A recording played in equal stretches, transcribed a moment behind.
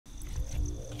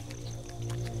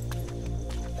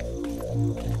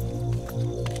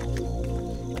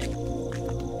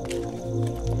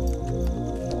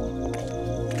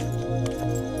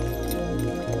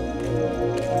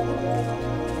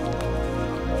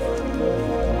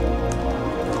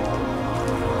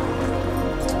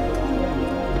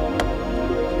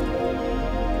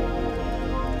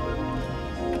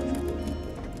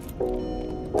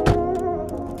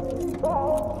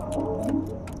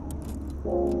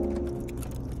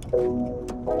Thinking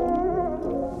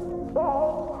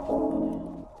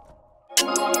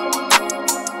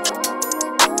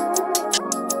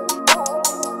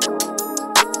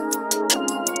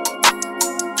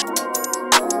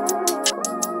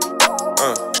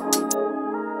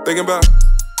about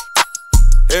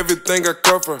everything I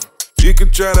come from. You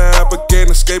can try to hide but can't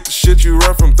escape the shit you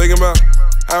run from. Thinking about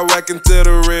how I can tell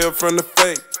the real from the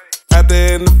fake. Out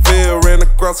there in the field, ran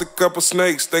across a couple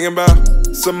snakes. Thinking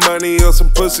about some money or some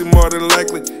pussy, more than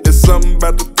likely. It's something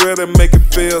about the thrill that make it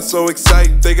feel so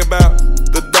exciting. Think about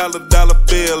the dollar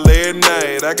bill every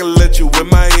night. I can let you in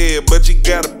my head, but you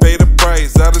gotta pay the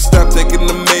price. I done stopped taking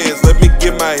the meds, let me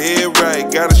get my head right.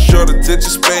 Got a short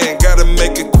attention span, gotta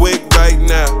make it quick right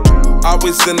now.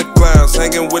 Always in the clouds,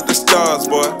 hanging with the stars,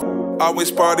 boy.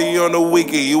 Always party on the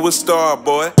weekend, you a star,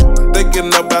 boy. Thinking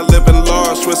about living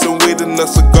large, twisting weed in the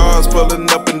cigars, pulling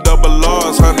up in double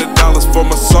R's, $100 for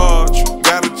massage.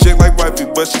 Got a chick like wifey,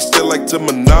 but she still like to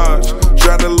Minaj.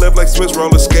 Try to live like Swiss,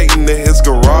 roller skating in his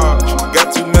garage.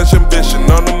 Got too much ambition,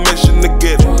 on a mission to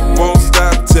get it. Won't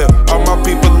stop till all my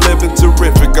people living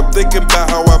terrific. I'm thinking about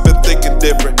how I've been thinking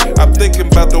different. I'm thinking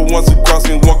about the ones who cross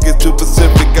me, won't get too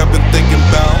Pacific. I've been thinking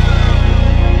about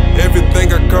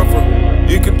everything I come from.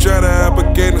 You can try to hide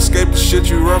but can't escape the shit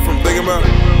you run from. Thinking about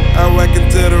how I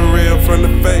can tell the real from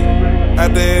the fake.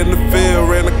 Out there in the field,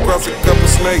 ran across a couple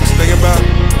snakes. Thinking about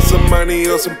some money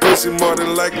or some pussy, more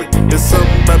than likely. It's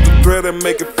something about the thrill that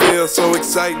make it feel so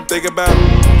exciting. Think about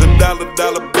the dollar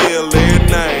bill every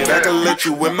night. I can let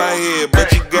you in my head,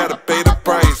 but you gotta pay the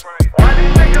price. Why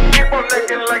these niggas keep on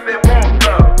acting like they want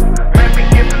love? Make me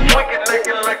get to drinking,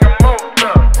 acting like I'm on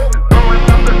love. Going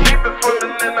up the deepest,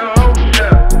 swimming in the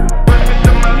ocean. Push me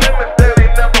to my limits that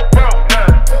ain't never broke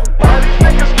none. Why these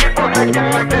niggas keep on acting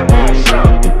like they want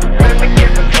some? Make me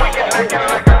get to drinking, acting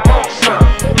like I'm on some.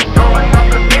 Going up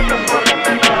the deepest, swimming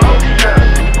in the ocean.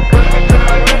 Push me to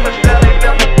my limits that ain't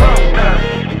never broke none.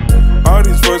 All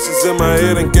these voices in my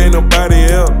head and can't nobody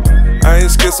help. I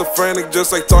ain't schizophrenic,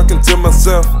 just like talking to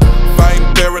myself.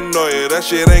 Fighting paranoia, that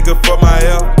shit ain't good for my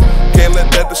health. Can't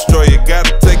let that destroy you,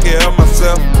 gotta take care of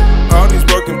myself. All these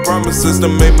broken promises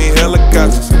done make me hella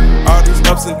cautious. All these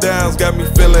ups and downs got me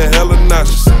feeling hella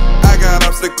nauseous. I got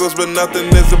obstacles, but nothing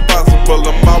is impossible.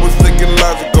 I'm always thinking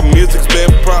logical, music's been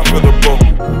profitable.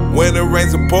 When it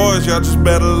rains and pours, y'all just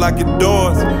better lock your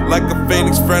doors. Like a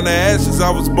phoenix from the ashes, I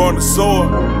was born to soar.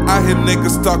 I hear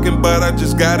niggas talking, but I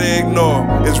just gotta ignore.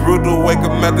 It's rude to wake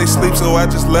them out they sleep, so I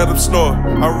just let them snore.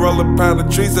 I roll a pound of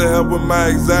trees to help with my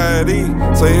anxiety.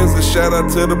 So here's a shout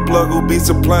out to the plug who be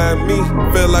supplying me.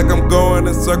 Feel like I'm going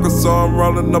in circles, so I'm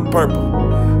rolling up purple.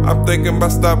 I'm thinking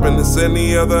about stopping, is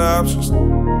any other options?